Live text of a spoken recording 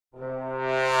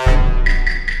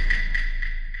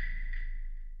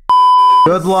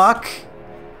Good luck.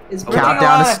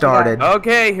 Countdown has started.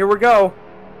 Okay, here we go.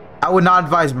 I would not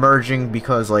advise merging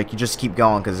because, like, you just keep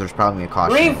going because there's probably a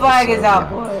caution. Green flag is out,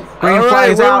 boys. Green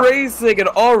flag is out. We're racing and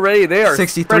already they are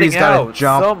 63's got to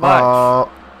jump. So much.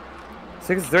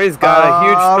 63's got a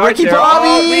huge start Ricky there.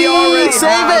 Bobby,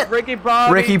 save it. Ricky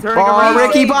Bobby, Ricky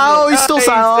Bobby, he's still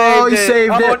silent. Oh, he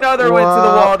saved it. Oh, another went to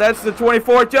the wall. That's the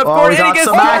 24. Jeff Gordon, he got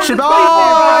some action.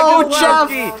 Oh, Jeff.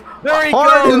 There he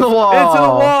Hard goes. in the wall. Into the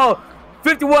wall.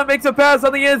 51 makes a pass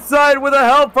on the inside with a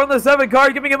help from the 7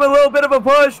 car, giving him a little bit of a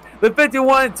push. The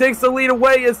 51 takes the lead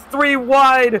away. It's 3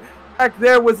 wide. Back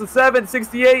there was the 7,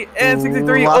 68, and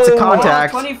 63. Lots of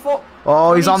contact. 24.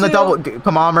 Oh, he's 22. On the double.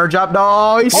 Come on, merge up.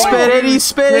 No, he's spinning. He's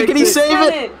spinning. Can he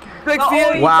save it?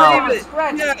 68. Wow.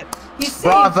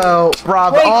 Bravo.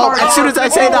 Bravo. Oh, as soon as I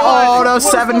say that. Oh, no,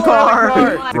 7 car.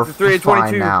 We're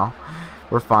fine now.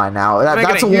 We're fine now.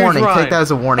 That's a warning. Take that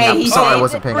as a warning. I'm sorry I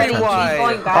wasn't paying attention.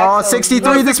 Oh,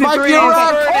 63. This might be a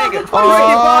wreck.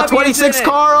 Oh, 26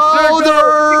 car. Oh,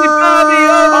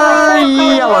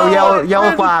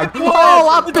 yellow flag. Oh,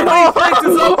 up and over.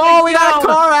 Oh, we got a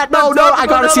car at. No, I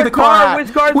gotta see the car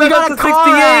at. We got a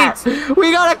car at.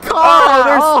 We got a car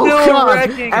at. Oh, God.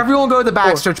 Everyone go to the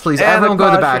backstretch, please. Everyone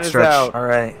go to the backstretch. All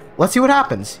right. Let's see what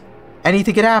happens.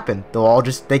 Anything could happen.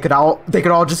 They could all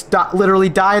just literally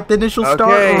die at the initial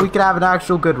start, or we could have an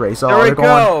actual good race. Oh, they're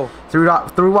going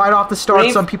through wide off the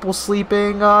start. Some people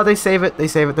sleeping. They save it.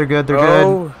 They're good.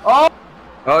 Good.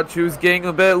 Oh, Chew's getting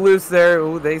a bit loose there.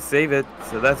 Oh, they save it.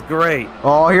 So that's great.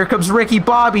 Oh, here comes Ricky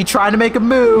Bobby trying to make a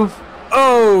move.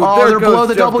 Oh, they're below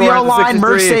the double yellow line.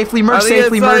 Merge safely. Oh, they're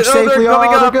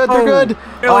good.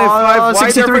 Oh,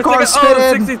 63 cars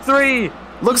spinning. 63.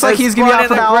 Looks like he's gonna be out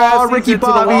for now. Oh, Ricky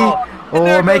Bobby.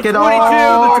 Oh, make it.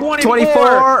 Oh,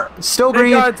 24. Still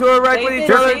green.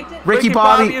 Ricky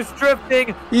Bobby is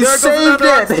drifting. He saved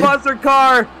it. Sponsored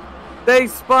car. They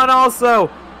spun also.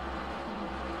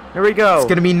 Here we go. It's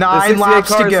gonna be 9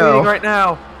 laps to go. Right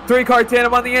now. 3-car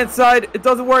tandem on the inside. It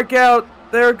doesn't work out.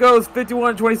 There it goes.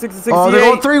 51, 26, and 68. Oh, they're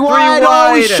going 3 wide.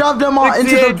 Oh, he shoved him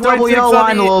into the double yellow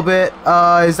line a little bit.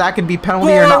 Is that going to be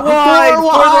penalty or not? 4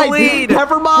 wide.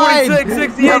 Never mind. 26,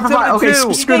 68, Never mind. Okay,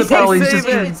 screw the penalties.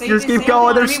 Just keep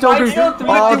going. They're still good.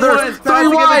 Oh, they're 3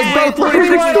 wide. Both lanes.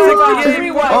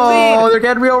 Oh, they're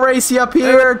getting real racy up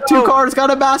here. 2 cars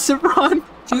got a massive run.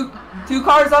 Two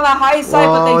cars on the high side,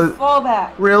 but they fall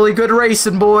back. Really good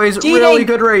racing, boys. Really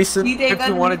good racing.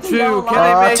 51 and 2.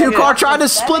 2 car trying to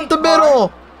split the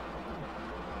middle.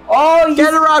 Oh,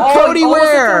 get around Cody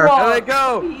Ware. There they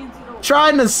go.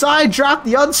 Trying to side drop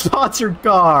the unsponsored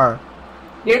car.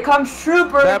 Here comes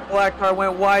Trooper. That black car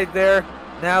went wide there.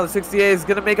 Now the 68 is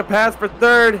going to make a pass for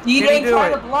 3rd. D-Day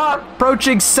trying to block.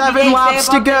 Approaching 7 laps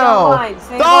to go. Oh,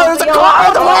 there's a car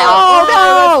on the way.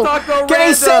 Oh, no. Can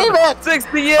he save it?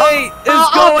 68 is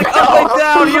going up and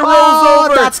down. He rolls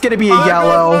over. That's going to be a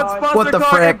yellow. What the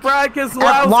frick? Race back to the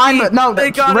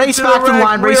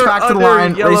line. Race back to the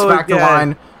line. Race back to the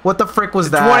line. What the frick was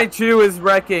that? 22 is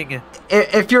wrecking.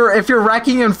 If you're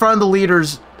wrecking in front of the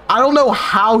leaders, I don't know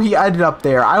how he ended up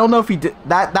there. I don't know if he did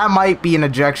that. That might be an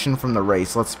ejection from the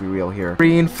race. Let's be real here.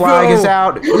 Green flag is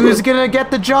out. Who's gonna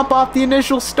get the jump off the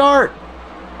initial start?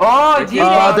 Oh,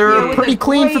 they're pretty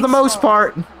clean for the most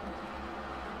part.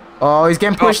 Oh, he's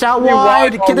getting pushed out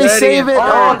wide. Can they save it?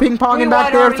 Oh, ping ponging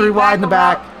back there. 3 wide in the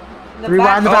back. 3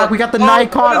 wide in the back. We got the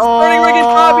night caught.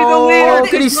 Oh,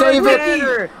 can he save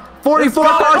it? 44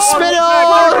 cars spinning!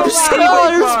 Oh,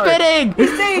 they're spinning!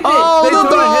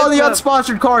 Oh, the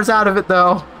unsponsored car's out of it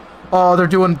though. Oh, they're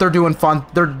doing fun.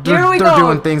 They're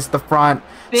doing things at the front.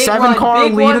 7 car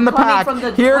lead in the pack.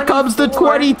 Here comes the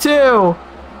 22.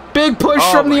 Big push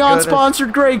from the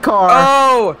unsponsored gray car.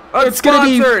 Oh, it's gonna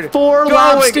be 4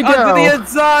 laps to go. To the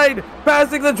inside,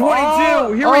 passing the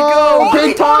 22. Here we go.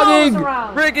 Ping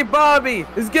ponging. Ricky Bobby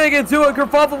is getting into a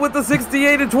kerfuffle with the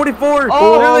 68 and 24.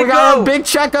 Oh, we got a big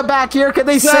checkup back here. Can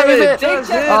they save it?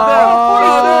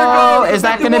 Oh, is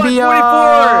that gonna be yellow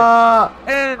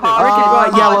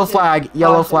flag?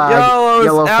 Yellow flag.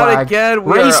 Yellow flag. Again.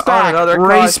 Race back.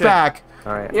 Race back.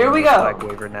 All right. Here we go. Flag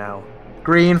waiver now.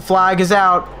 Green flag is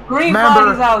out.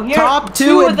 Remember, top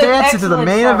 2 advance into the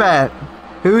main event.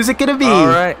 Who's it gonna be? All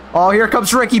right. Oh, here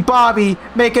comes Ricky Bobby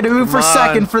making a move for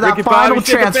 2nd for that final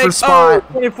transfer spot.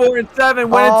 24 and 7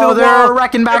 went into the wall. They're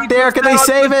wrecking back there. Can they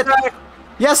save it?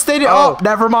 Yes, they did. Oh,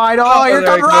 never mind. Oh, here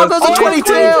comes the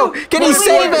 22. Can he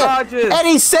save it? And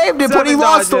he saved it, but he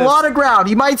lost a lot of ground.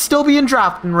 He might still be in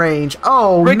drafting range.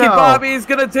 Oh, no. Ricky Bobby's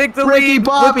going to take the lead. Ricky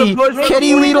Bobby, can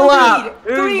he lead a lap?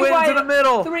 3 wide in the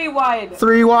middle. 3 wide.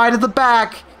 3 wide at the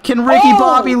back. Can Ricky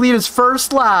Bobby lead his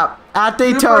first lap at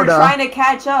Daytona? Trying to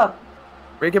catch up.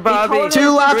 Ricky Bobby. 2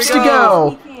 laps to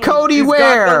go. Cody He's got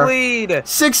Ware. the lead.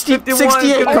 68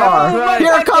 gonna car. go right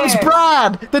Here comes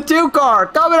Brad, the 2 car,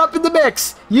 coming up in the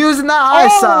mix, using that high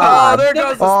Oh, side. there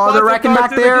goes the Oh, they're sponsored wrecking car back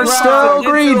through the there. garage Still into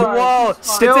green. the wall.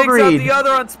 Still it takes green. out the other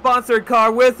unsponsored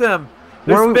car with him.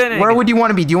 They're spinning. Where would you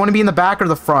want to be? Do you want to be in the back or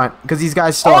the front? Because these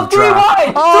guys still Oh, have 3 track.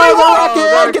 wide! Oh, 3 they're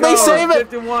wide! wrecking. Can they save it?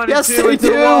 51 Yes, and 2 they into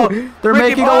the wall. do. They're Ricky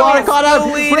making a lot of Bobby's contact.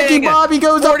 still leading. Ricky Bobby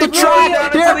goes up the 44 track.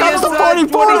 down to Here the comes the inside,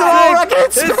 44. They're all wrecking.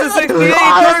 It's the 68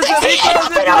 Oh, person. that's He goes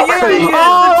into the over. He hits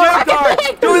Oh, the 2 car.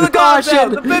 Doing the Caution. caution.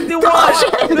 The 51.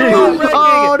 Caution. They're all wrecking.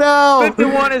 Oh, no.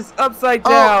 51 is upside Oh,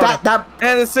 down. that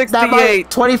and the That 68.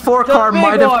 24 The car big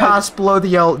might have one. passed below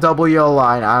the double yellow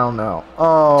line. I don't know.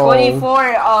 Oh.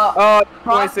 24. Oh,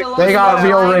 cross 26. They got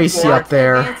real line, racy up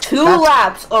there. 2 That's-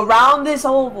 laps around this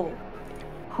oval.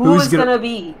 Who's Who's gonna- gonna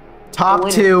be? Top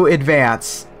winner? 2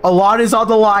 advance. A lot is on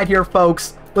the line here,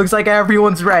 folks. Looks like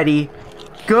everyone's ready.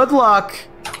 Good luck.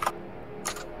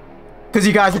 Because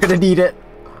you guys are going to need it.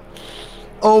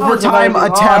 Overtime Oh,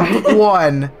 attempt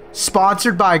 1.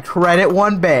 Sponsored by Credit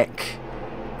One Bank.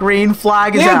 Green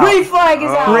flag is The out. green flag is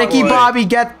out. Ricky boy. Bobby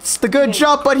gets the good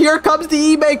jump, but here comes the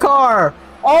eBay car.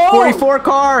 Oh, 44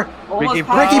 car. almost Ricky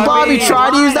passed Ricky Bobby the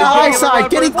tried to use that line. high side.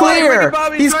 Getting clear.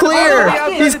 He's clear.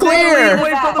 He's clear.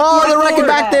 Oh, they're wrecking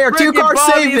back there. 2 cars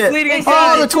saved it.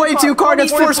 Oh, the 22 car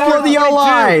gets forced below the yellow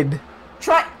line.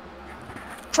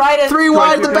 Try to 3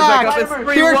 wide in the back.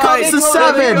 Here comes the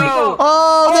 7.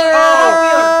 Oh,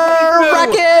 they're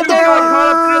wrecking.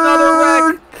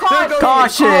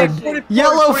 Caution.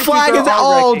 Yellow flag is out.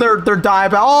 Oh, they're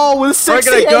diving. Oh, with a We're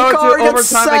 68 gonna go car to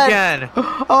gets overtime set. again.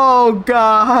 Oh,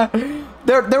 God.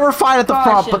 They were fine at the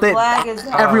front, but flag is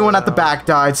out. everyone at the back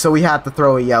died, so we had to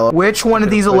throw a yellow. Which one of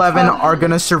these 11 are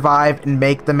going to survive and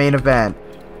make the main event?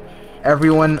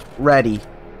 Everyone ready.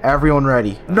 Everyone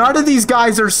ready. None of these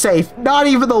guys are safe. Not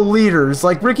even the leaders.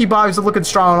 Like, Ricky Bobby's looking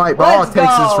strong tonight, but all it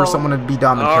takes is for someone to be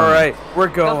dumb and turn. All right, we're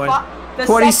going. The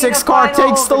 26 second car and final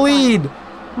takes the overtime. lead.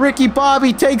 Ricky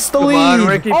Bobby takes the Come lead. on,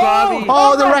 Ricky Bobby.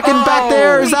 Oh, they're wrecking back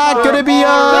there. Is that going to be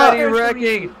Already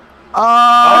wrecking.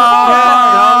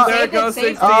 There it goes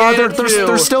 68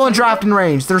 they're still in drafting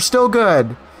range. They're still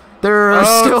good. They're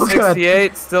still good.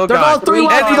 68, still They're gone. about 3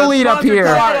 wide for the lead up here.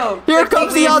 Here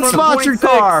comes the unsponsored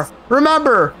car.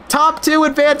 Remember, top 2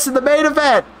 advance in the main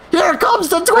event. Here comes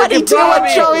the 22 and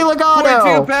Joey 22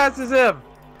 Logano. passes him.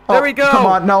 There we go. Come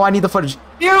on, no, I need the footage.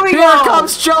 Here we Here go.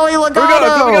 comes Joey Coming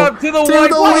Logano up to the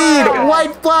white lead. flag.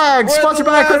 White flag, We're at sponsored the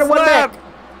by Credit last One lap. Bank.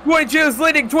 22 is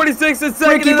leading, 26 is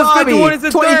second, Ricky and the Bobby, 51 is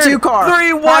in 22 third. car, 3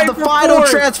 have wide the for final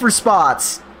fourth. transfer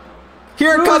spots.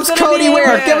 Here Who's comes gonna Cody be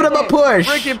Ware, in giving him a push.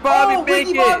 Ricky Bobby Oh, make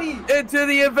Ricky it Bobby. into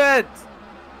the event.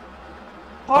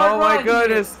 Hard Oh my run.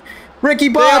 goodness. Ricky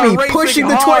are Bobby racing pushing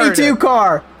the hard. 22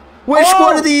 car. Which Oh.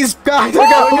 one of these guys are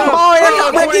Oh, going? no. Oh, here Oh,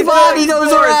 comes Ricky 26 Bobby goes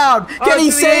fourth. around. Can he Onto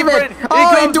the save it? apron. Oh, He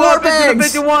he comes door up into the bangs.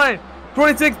 51.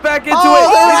 26 back into Oh, it.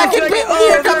 they're 26 racking. oh,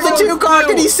 Here there comes the goes 2 car.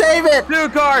 Can he save it? 2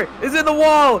 car is in the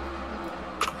wall.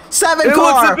 7 It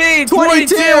looks car. to be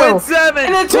 22 and 7.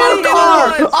 And a 2 21.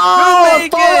 car. Oh,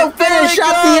 photo finish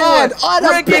at the end. Oh, the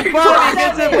Ricky big Bobby one.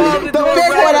 gets involved in The big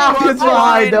one happens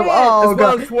behind him. Oh, as well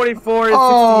God. as 24 and 68.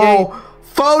 Oh,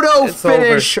 photo It's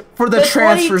finish for the The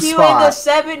transfer 22 and the spot.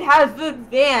 7 have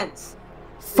advanced.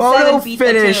 Photo 7 beat the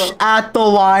finish 2. at the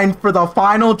line for the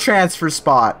final transfer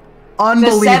spot. The 7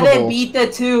 Unbelievable. beat the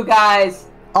 2, guys.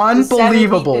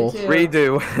 Unbelievable. The 7 beat the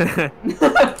 2.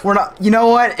 Redo. We're not. You know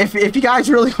what? If you guys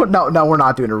really no, we're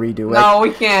not doing a redo. No, we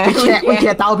can't. We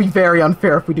can't. That would be very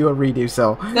unfair if we do a redo.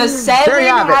 So The 7 there you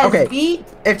have it. has Okay. beat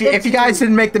if the you guys 2.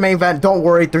 didn't make the main event, don't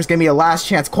worry. There's gonna be a last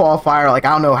chance qualifier. Like,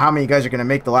 I don't know how many guys are gonna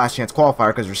make the last chance qualifier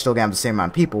because we're still gonna have the same amount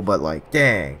of people. But like,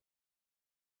 dang.